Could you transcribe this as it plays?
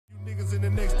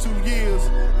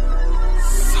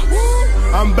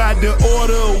I'm about to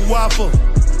order a waffle,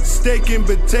 steak and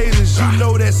potatoes. You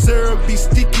know that syrup be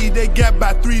sticky, they got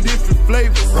about 3 different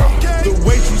flavors. The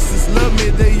waitresses love me,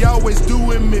 they always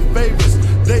doing me favors.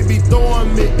 They be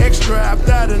throwing me extra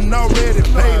after I done already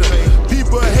paid them.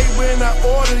 People hate when I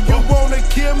order, you wanna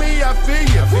kill me, I feel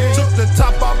you. Took the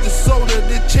top off the soda,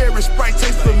 the cherry Sprite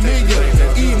tastes familiar.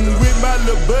 Eating with my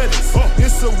little buddies,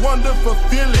 it's a wonderful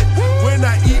feeling. When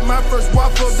I eat my first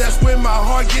waffle, that's when my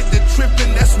heart get to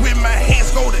tripping. That's when my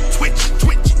hands go to twitch,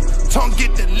 tongue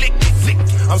get to lick.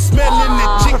 I'm smelling the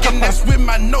chicken, that's when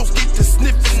my nose get to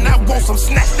sniffing. I want some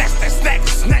snack.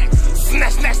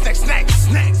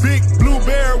 Big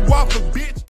blueberry